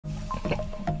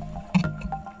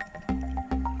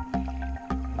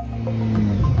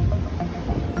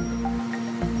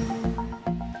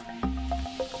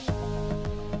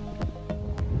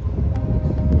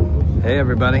Hey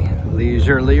everybody,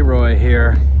 Leisure Leroy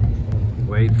here.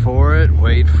 Wait for it,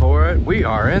 wait for it. We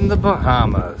are in the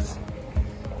Bahamas.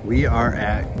 We are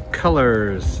at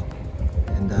Colors,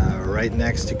 and right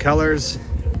next to Colors,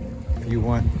 if you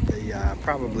want the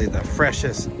probably the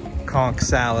freshest conch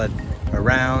salad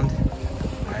around,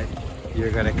 right,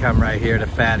 you're gonna come right here to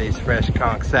Fatty's Fresh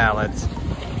Conch Salads.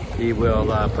 He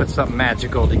will put something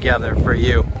magical together for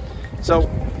you. So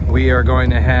we are going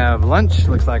to have lunch.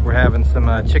 Looks like we're having some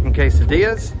chicken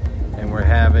quesadillas, and we're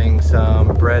having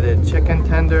some breaded chicken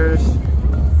tenders.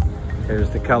 Here's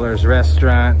the Colors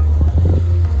restaurant.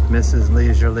 Mrs.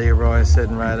 Leisure Leroy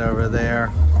sitting right over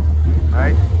there. All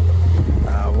right.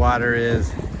 Water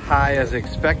is high as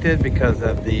expected because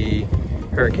of the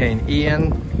Hurricane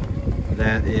Ian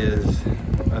that is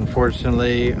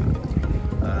unfortunately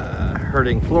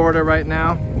hurting Florida right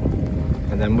now,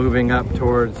 and then moving up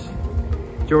towards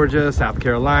Georgia, South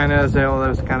Carolina, all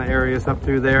those kind of areas up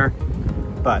through there.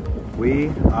 But we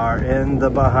are in the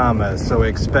Bahamas, so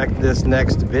expect this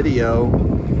next video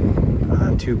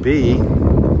to be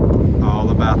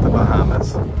all about the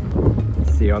Bahamas.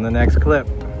 See you on the next clip.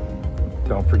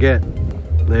 Don't forget,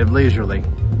 live leisurely.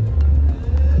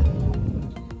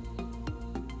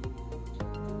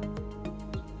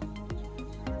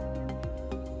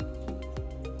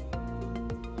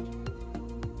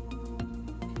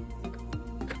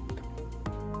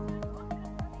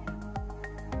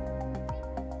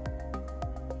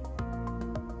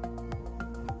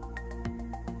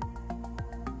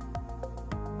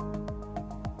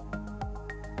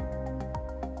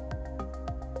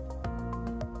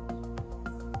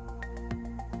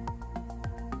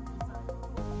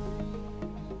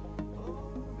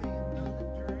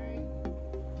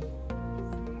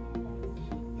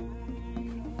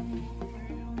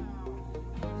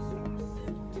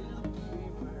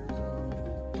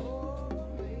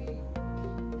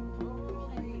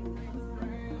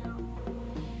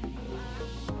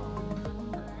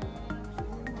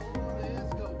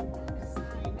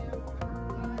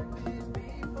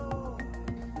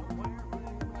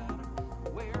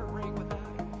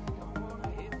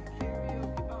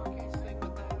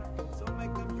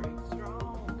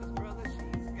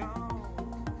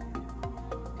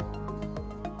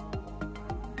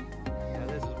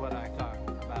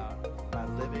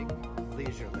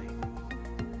 Leisurely.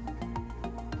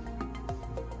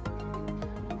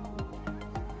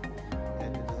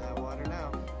 Head into that water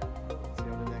now. See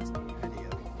you on the next video.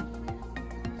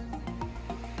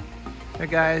 Hey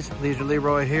guys, Leisure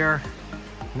Leroy here.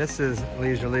 This is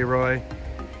Leisure Leroy.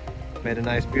 Made a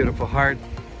nice beautiful heart.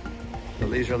 The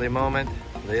leisurely moment.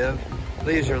 Live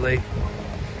leisurely.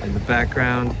 In the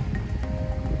background,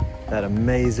 that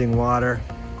amazing water,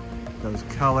 those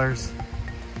colors.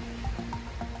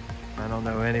 I don't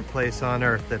know any place on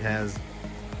earth that has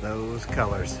those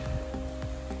colors.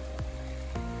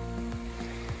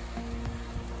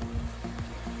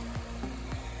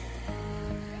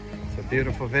 It's a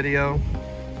beautiful video,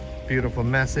 beautiful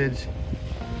message.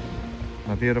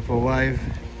 My beautiful wife,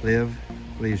 live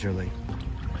leisurely.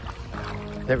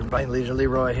 Hey everybody, Leisure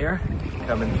Leroy here,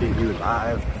 coming to you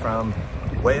live from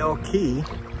Whale Key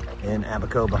in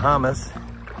Abaco, Bahamas.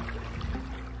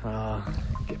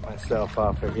 Get myself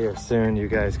off of here soon. You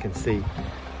guys can see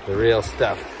the real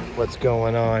stuff, what's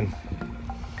going on.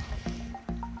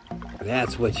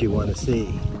 That's what you want to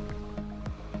see.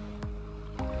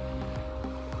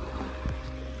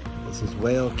 This is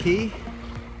Whale Key.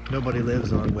 Nobody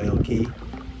lives on Whale Key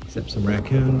except some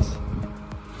raccoons,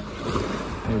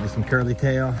 maybe some curly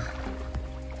tail.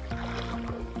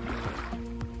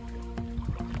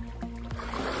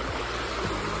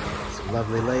 Some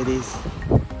lovely ladies.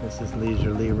 This is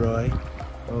Leisure Leroy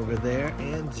over there,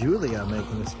 and Julia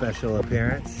making a special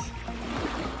appearance.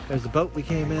 There's the boat we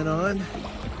came in on.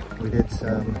 We did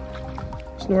some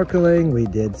snorkeling, we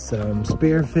did some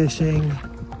spear fishing,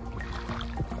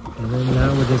 and then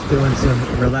now we're just doing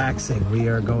some relaxing. We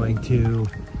are going to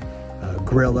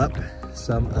grill up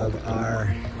some of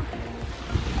our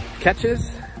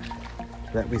catches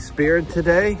that we speared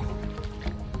today.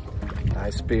 I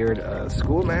speared a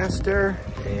schoolmaster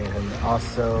and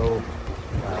also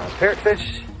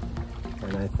parrotfish,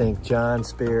 and I think John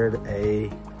speared a,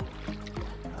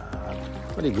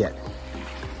 what do you get?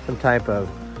 Some type of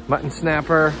mutton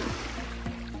snapper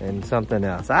and something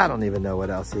else. I don't even know what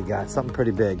else he got, something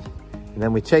pretty big. And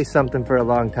then we chased something for a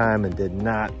long time and did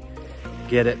not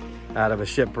get it out of a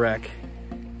shipwreck.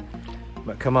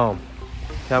 But come on,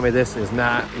 tell me this is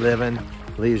not living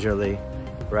leisurely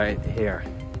right here.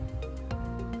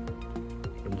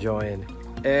 Enjoying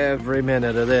every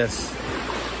minute of this.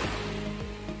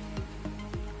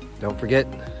 Don't forget,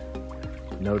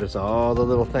 Notice all the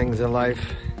little things in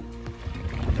life.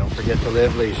 Don't forget to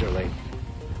live leisurely.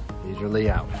 Leisurely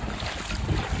out.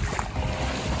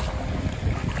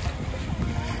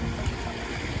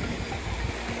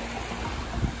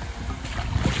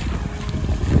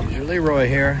 Leroy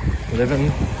here,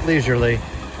 living leisurely.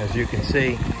 As you can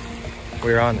see,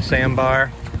 we're on the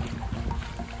sandbar,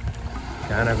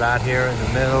 kind of out here in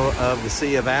the middle of the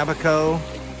Sea of Abaco,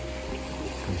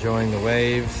 enjoying the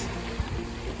waves,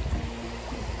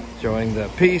 enjoying the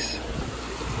peace,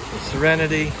 the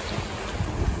serenity.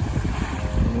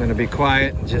 I'm going to be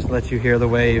quiet and just let you hear the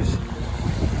waves.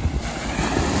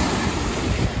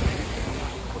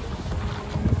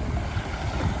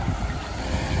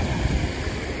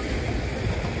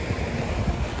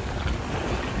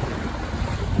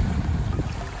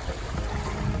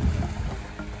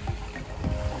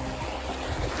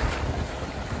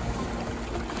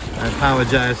 I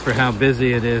apologize for how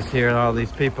busy it is here. All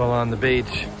these people on the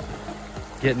beach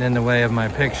getting in the way of my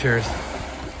pictures.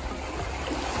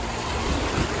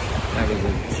 That was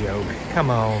a joke. Come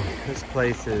on, this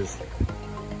place is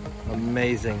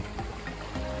amazing.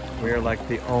 We're like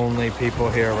the only people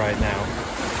here right now.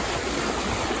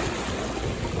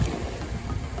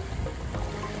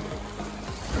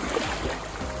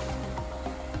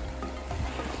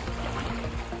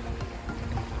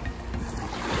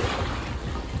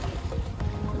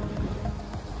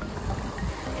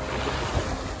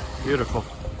 Beautiful.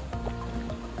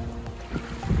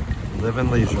 Living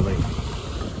leisurely.